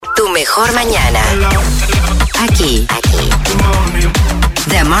tu mejor mañana. Aquí.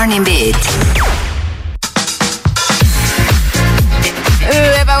 The Morning Beat.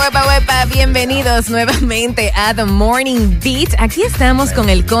 Huepa, bienvenidos nuevamente a The Morning Beat. Aquí estamos con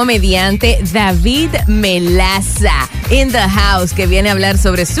el comediante David Melaza in the house, que viene a hablar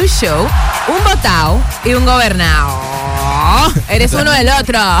sobre su show, Un Botao y un Gobernao. Eres uno del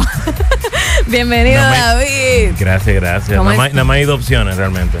otro. Bienvenido, David. Gracias. Nada más hay dos opciones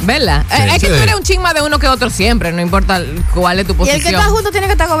realmente. ¿Verdad? Sí, es que tú eres un chisma de uno que otro siempre, no importa cuál es tu posición. Y el que está junto tiene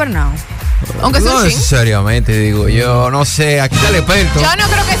que estar gobernado. Aunque sea no un chin. Seriamente digo, yo no sé, aquí está el experto. Yo no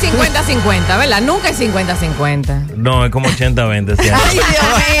creo que es 50-50, ¿verdad? Nunca es 50-50. No, es como 80-20. ¿sí? Ay, Dios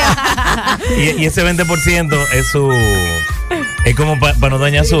mío. Y ese 20% es su... Es como para no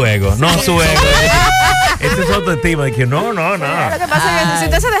dañar su ego. No, su ego. Ese es su autoestima. De que no. Lo que pasa es que si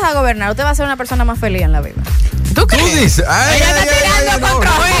usted se deja gobernar, usted va a ser una persona más feliz en la vida. ¿Tú crees? ¿Tú dices? Ella está tirando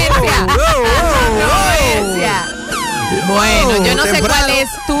controversia. Controversia. Bueno, yo no sé cuál es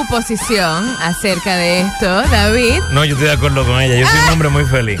tu posición acerca de esto, David. No, yo estoy de acuerdo con ella. Yo soy un hombre muy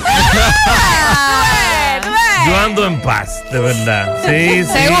feliz. Yo ando en paz, de verdad. Sí.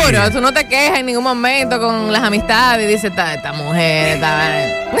 Seguro, tú no te quejas en ningún momento con las amistades y dices, esta mujer,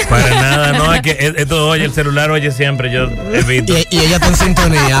 Para nada, no, es que esto oye, el celular oye siempre, yo evito. Y ella está en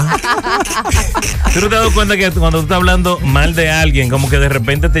sintonía. ¿Tú no te has dado cuenta que cuando tú estás hablando mal de alguien, como que de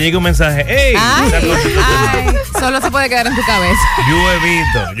repente te llega un mensaje, ¡ey! Ay, solo se puede quedar en tu cabeza. Yo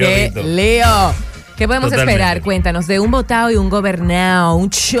evito. Lío. ¿Qué podemos Totalmente. esperar? Cuéntanos, de un botao y un gobernao,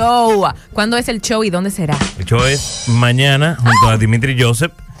 un show. ¿Cuándo es el show y dónde será? El show es mañana junto a Dimitri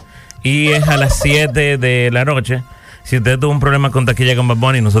Joseph y es a las 7 de la noche. Si usted tuvo un problema con taquilla con Bad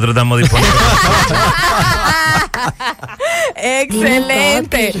Bunny, nosotros estamos disponibles.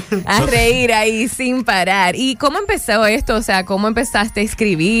 Excelente. A reír ahí sin parar. ¿Y cómo empezó esto? O sea, ¿cómo empezaste a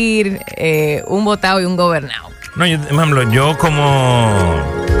escribir un botao y un gobernao? No, por ejemplo, yo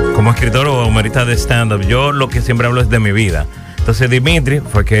como escritor o humorista de stand-up, yo lo que siempre hablo es de mi vida. Entonces Dimitri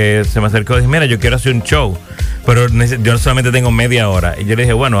fue que se me acercó y dije, mira, yo quiero hacer un show, pero yo solamente tengo media hora. Y yo le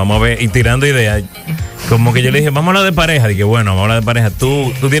dije, bueno, vamos a ver, y tirando ideas, como que yo le dije, vamos a hablar de pareja. Dije, bueno, vamos a hablar de pareja.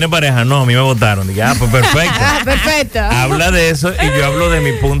 ¿Tú tienes pareja? No, a mí me votaron. Dije, pues perfecto. Perfecto. Habla de eso y yo hablo de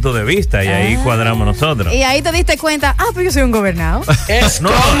mi punto de vista y ahí cuadramos nosotros. Y ahí te diste cuenta, pero yo soy un gobernado. Es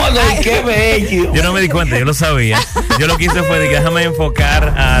cómodo y qué bello. Yo no me di cuenta, yo lo sabía. Yo lo que hice fue, dije, déjame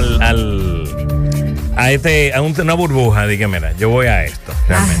enfocar a una burbuja. Dije, mira, yo voy a esto.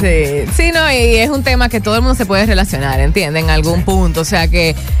 Sí, no, y es un tema que todo el mundo se puede relacionar, ¿entienden? En algún punto, o sea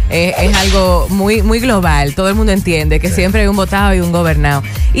que es algo muy, muy global. Todo el mundo entiende que siempre hay un votado y un gobernado.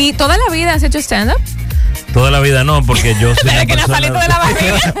 ¿Y toda la vida has hecho stand-up? Toda la vida no, porque yo soy una que la salito de la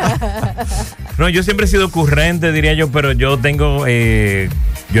barriga. No, yo siempre he sido ocurrente, diría yo, pero yo tengo...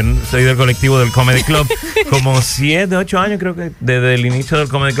 yo soy del colectivo del Comedy Club, como 7, 8 años creo que desde el inicio del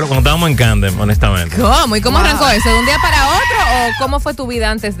Comedy Club, cuando estábamos en Candem, honestamente. ¿Cómo? ¿Y cómo arrancó eso? ¿De un día para otro? ¿O cómo fue tu vida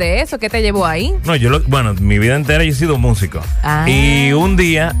antes de eso? ¿Qué te llevó ahí? No, bueno, mi vida entera yo he sido músico. Y un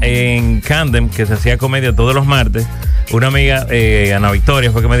día en Candem, que se hacía comedia todos los martes, una amiga, Ana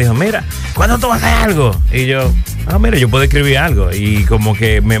Victoria, fue que me dijo, mira, ¿cuándo tú vas a hacer algo? Y yo, mira, yo puedo escribir algo. Y como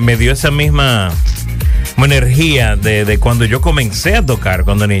que me dio esa misma energía de cuando yo comencé a tocar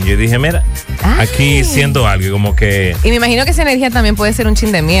cuando niño y dije, mira, aquí siento algo y como que... Y me imagino que esa energía también puede ser un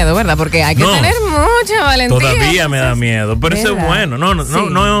chin de miedo, ¿verdad? Porque hay que tener mucha valentía. Todavía me da miedo, pero eso es bueno.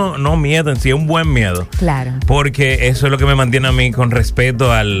 No miedo en sí, es un buen miedo. Claro. Porque eso es lo que me mantiene a mí con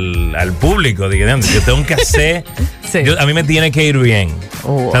respeto al público. Digamos, yo tengo que hacer... a mí me tiene que ir bien.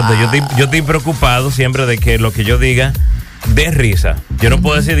 Wow. Yo estoy preocupado siempre de que lo que yo diga de risa. Yo no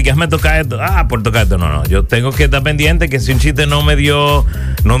puedo decir que déjame tocar esto, por tocar esto. No. Yo tengo que estar pendiente que si un chiste no me dio,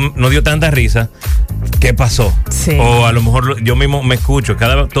 no dio tanta risa, ¿qué pasó? Sí. O a lo mejor yo mismo me escucho.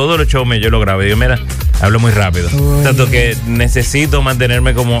 Todos los shows yo lo grabo y digo, mira, hablo muy rápido. Tanto que necesito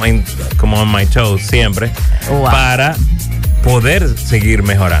mantenerme como en my show siempre para poder seguir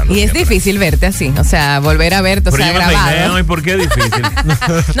mejorando. Y es difícil verte así, o sea, volver a verte, pero yo grabado. ¿Y por qué es difícil?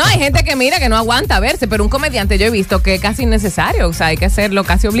 No, hay gente que mira que no aguanta verse, pero un comediante yo he visto que es casi innecesario, o sea, hay que hacerlo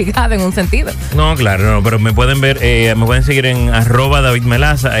casi obligado en un sentido. No, claro, no, pero me pueden ver, me pueden seguir en @David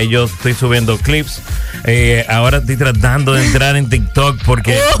Melaza, ahí yo estoy subiendo clips. Ahora estoy tratando de entrar en TikTok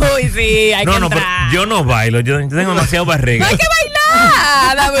porque... Uy, sí, hay que entrar. Pero yo no bailo, yo tengo demasiado barriga. ¡No hay que bailar!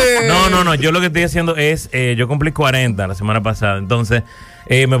 No, yo lo que estoy haciendo es, yo cumplí 40 la semana pasada, entonces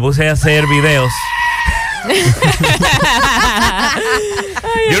me puse a hacer videos.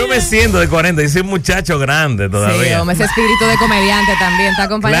 Yo no me siento de 40, yo soy un muchacho grande todavía. Sí, hombre, ese espíritu de comediante también está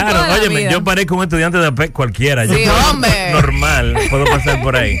acompañado. Claro, óyeme, yo parezco un estudiante de APEC cualquiera. Sí, yo hombre. Normal, puedo pasar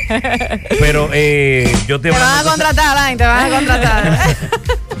por ahí. Pero yo te van a contratar, Alain, te van a contratar.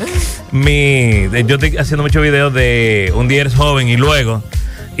 Yo estoy haciendo muchos videos de un día eres joven y luego,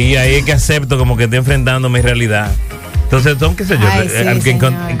 y ahí es que acepto como que estoy enfrentando mi realidad. Entonces, qué sé yo,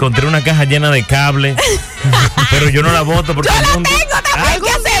 encontré una caja llena de cables, pero yo no la boto porque... ¡Yo la tengo también! ¿Qué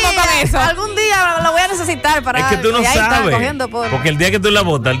hacemos con eso? Algún día lo voy a necesitar para... Es que tú no sabes, porque el día que tú la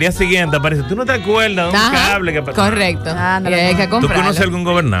botas, al día siguiente aparece, tú no te acuerdas de un cable que pasó. Correcto. Y hay que comprarlo. ¿Tú conoces algún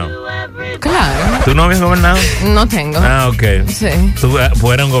gobernado? Claro. ¿Tú no habías gobernado? No tengo. Ah, ok. Sí. Tú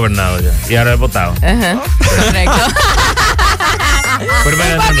eras un gobernado ya, y ahora has votado. Ajá, correcto. Pero,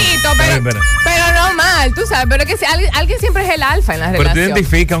 un poquito, pero no mal, tú sabes, pero que alguien siempre es el alfa en la relación. Pero tú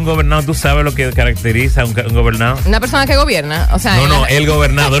identificas a un gobernado, tú sabes lo que caracteriza a un gobernado. Una persona que gobierna, o sea... No, el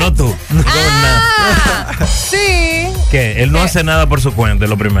gobernado, no tú. Sí. ¿Qué? Él no hace nada por su cuenta,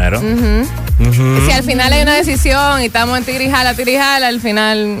 lo primero. Si al final hay una decisión y estamos en tirijala, al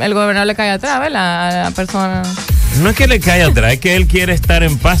final el gobernador le cae atrás, ¿verdad? A la persona... No es que le caiga atrás, es que él quiere estar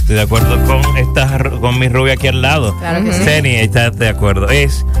en paz, de acuerdo con mi rubia aquí al lado. Claro que sí. Zeny está de acuerdo.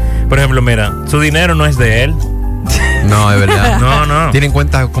 Por ejemplo, mira, su dinero no es de él. No, es verdad. No. Tienen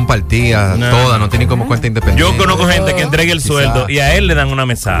cuentas compartidas, todas, no tienen como cuenta independiente. Yo conozco gente que entrega el sueldo y a él le dan una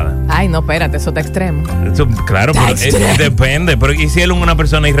mesada. Ay, no, espérate, eso está extremo. Claro, pero depende. Pero ¿y si él es una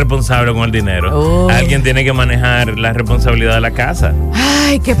persona irresponsable con el dinero? Alguien tiene que manejar la responsabilidad de la casa.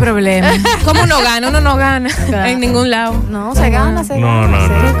 Ay, qué problema. ¿Cómo uno gana? Uno no gana en ningún lado. No, se gana. No.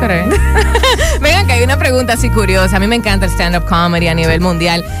 ¿Tú crees? Vengan, que hay una pregunta así curiosa. A mí me encanta el stand-up comedy a nivel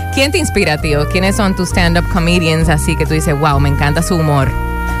mundial. ¿Quién te inspira, tío? ¿Quiénes son tus stand-up comedians así que tú dices, wow, me encanta su humor?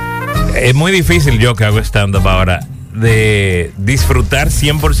 Es muy difícil yo que hago stand-up ahora de disfrutar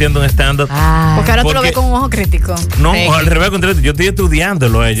 100% un stand-up. Porque ahora tú lo ves con un ojo crítico. No, al revés, contrario, yo estoy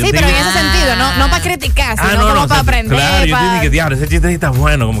estudiándolo. Sí, pero en ese sentido, no para criticar, sino como para aprender. Claro, yo estoy que diablo, ese chiste está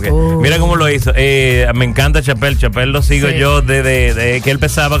bueno, como que, mira cómo lo hizo. Me encanta Chappelle lo sigo yo desde que él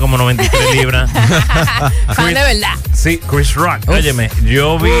pesaba como 93 libras. Fan de verdad. Sí, Chris Rock. Óyeme,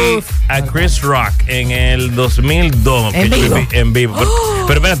 yo vi a Chris Rock en el 2002. En vivo.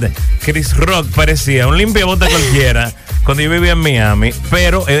 Pero espérate, Chris Rock parecía un limpiabota cualquiera cuando yo vivía en Miami,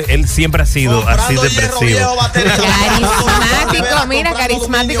 pero él siempre ha sido así depresivo.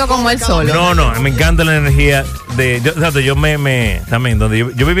 Carismático como él solo. No, me encanta la energía de... También,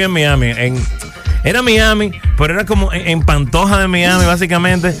 donde yo vivía en Miami, era Miami, pero era como en Pantoja de Miami,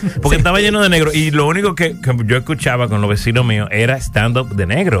 básicamente, porque estaba lleno de negros. Y lo único que yo escuchaba con los vecinos míos era stand-up de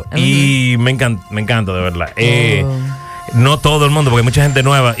negro. Y me encanta, de verdad. No todo el mundo, porque hay mucha gente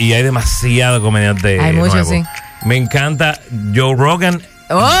nueva y hay demasiado comediante hay muchos, nuevo. sí. Me encanta Joe Rogan.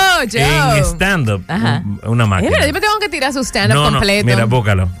 Joe. En stand-up, una máquina. Mira, yo me tengo que tirar su stand-up completo. Mira,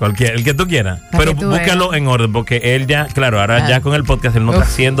 búscalo, el que tú quieras. Pero búscalo en orden, porque él ya, claro, ahora ya con el podcast él no está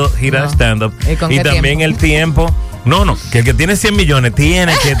haciendo gira de stand-up. Y también el tiempo. No, que el que tiene 100 millones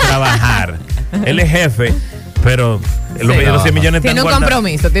tiene que trabajar. Él es jefe, pero los 100 millones tiene un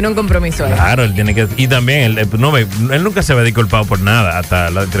compromiso. Claro, él tiene que. Y también, él nunca se ve disculpado por nada,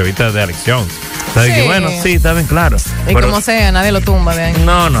 hasta la entrevista de elección. O sea, que bueno, sí, está bien claro. Y pero, como sea, nadie lo tumba de ahí.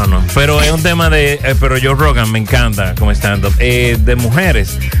 No. Pero es un tema de. Pero Joe Rogan me encanta como stand-up. De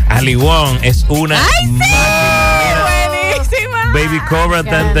mujeres, Ali Wong es una máquina. Buenísima. Baby Cobra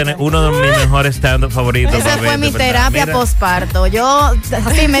tiene uno de mis mejores stand-up favoritos. Esa fue mi terapia posparto. Yo,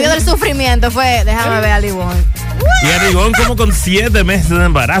 así, en medio del sufrimiento, déjame ver a Ali Wong. Y Ali Wong como con 7 meses de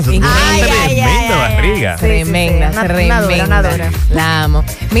embarazo. Tremenda barriga. Tremenda. Una dura. La amo.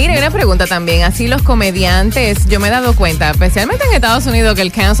 Mire, una pregunta también. Así los comediantes, yo me he dado cuenta, especialmente en Estados Unidos, que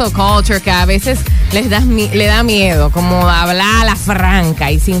el cancel culture, que a veces le da miedo, como hablar a la franca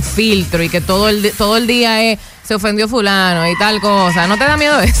y sin filtro, y que todo el día se ofendió fulano y tal cosa. ¿No te da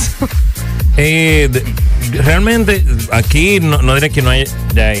miedo eso? Realmente aquí no diré que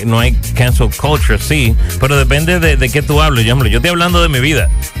no hay cancel culture, sí, pero depende de qué tú hables. Yo estoy hablando de mi vida.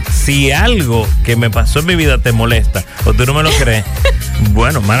 Si algo que me pasó en mi vida te molesta o tú no me lo crees,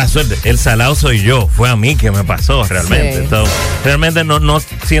 bueno, mala suerte. El salado soy yo, fue a mí que me pasó realmente. Sí. Entonces, realmente no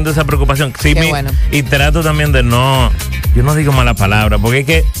siento esa preocupación. Sí, bueno. Y trato también de yo no digo mala palabra, porque es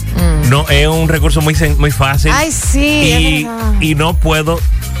que no es un recurso muy fácil. Ay, sí. Y no puedo.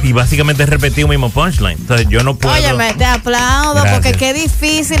 Y básicamente repetir un mismo punchline. Entonces yo no puedo. Óyeme, te aplaudo. Gracias. Porque qué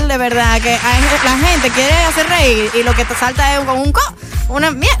difícil, de verdad, que la gente quiere hacer reír y lo que te salta es una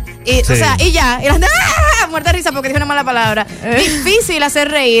mierda. Y, sí. O sea, y ya. Y la gente, muerta de risa porque dije una mala palabra. Difícil hacer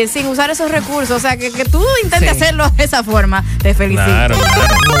reír sin usar esos recursos. O sea, que tú intentes hacerlo de esa forma. Te felicito. Claro.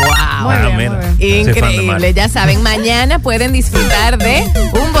 Wow. Muy bien. Increíble. Ya saben, mañana pueden disfrutar de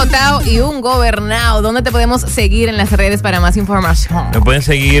un votado y un gobernado. ¿Dónde te podemos seguir en las redes para más información? Me pueden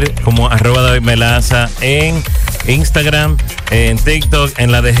seguir como @David Melaza en Instagram, en TikTok,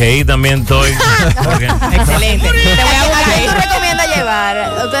 en la DGI también estoy. Excelente. Te voy a buscar. ¿A quién tú recomiendas llevar?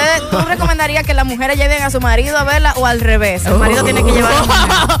 ¿Tú recomendarías que las mujeres lleven a su marido a verla o al revés? El marido tiene que llevar a la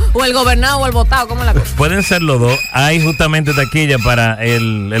mujer. O el gobernado o el votado, ¿cómo es la cosa? Pueden ser los dos. Hay justamente taquilla para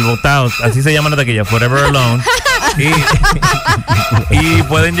el votado, así se llama la taquilla, Forever Alone. Y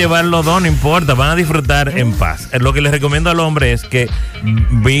pueden llevar los dos, no importa, van a disfrutar en paz. Lo que les recomiendo al hombre es que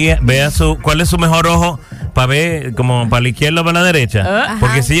vea cuál es su mejor ojo para ver, como para la izquierda o para la derecha.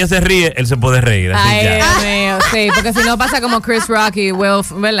 Porque si ella se ríe, él se puede reír. Así Ay, ya. Dios mío, sí, porque si no pasa como Chris Rock y Will,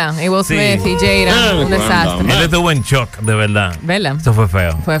 ¿verdad? Y Will Smith y Jada, un desastre. Él estuvo en shock, de verdad. ¿Verdad? Eso fue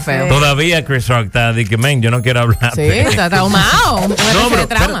feo. Fue feo. Todavía Chris Rock está de que, men, yo no quiero hablar. Sí, está traumado.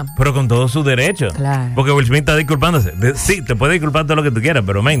 Pero con todo su derecho. Claro. Porque Will Smith está disculpándose. Sí, te puede disculpar todo lo que tú quieras,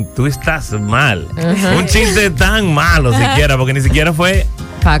 pero, men, tú estás mal. Un chiste tan malo siquiera, porque ni siquiera fue...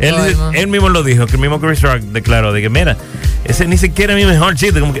 Él mismo lo dijo, que el mismo Chris Rock declaró de que, mira, ese ni siquiera es mi mejor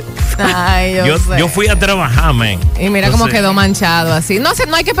chiste. Como que, ay, yo fui a trabajar, man. Y mira cómo quedó manchado así. No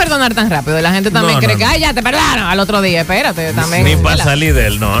hay que perdonar tan rápido. La gente también cree que, ya te perdono al otro día. Espérate, también. Ni para salir de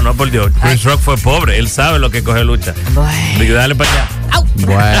él, no por Dios. Chris Rock fue pobre, él sabe lo que coge lucha. Bueno. Dale para allá.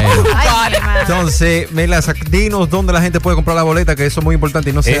 Bueno, entonces, Melaza, dinos dónde la gente puede comprar la boleta, que eso es muy importante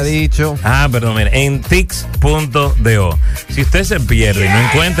y no se ha dicho. Perdón, mire, en tix.do. Si usted se pierde y no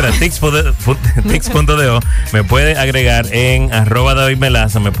encuentra tix.do, me puede agregar en @David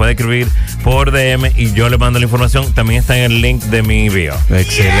Melaza, me puede escribir por DM y yo le mando la información. También está en el link de mi bio.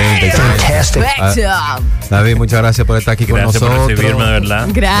 Excelente. David, muchas gracias por estar aquí con nosotros. Gracias por recibirme, de verdad.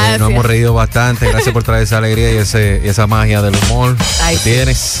 Gracias. Nos hemos reído bastante. Gracias por traer esa alegría y esa magia del humor. Ay, que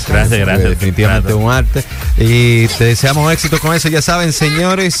tienes. Gracias. Definitivamente un arte. Y te deseamos éxito con eso. Ya saben,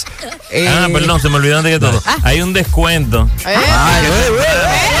 señores. Perdón, se me olvidó antes que todo. Hay un descuento.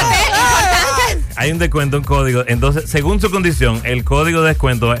 Hay un descuento, un código. Entonces, según su condición, el código de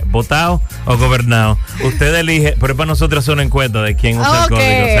descuento es votado o gobernado. Usted elige, pero es para nosotros hacer una encuesta de quién usa el código.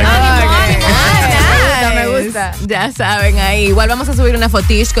 Me gusta. Ya saben ahí. Igual vamos a subir una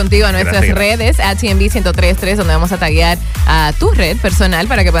fotish contigo a nuestras redes, a TMB 1033, donde vamos a taguear a tu red personal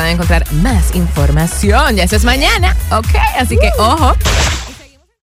para que puedan encontrar más información. Ya eso es mañana, ok. Así que, ojo.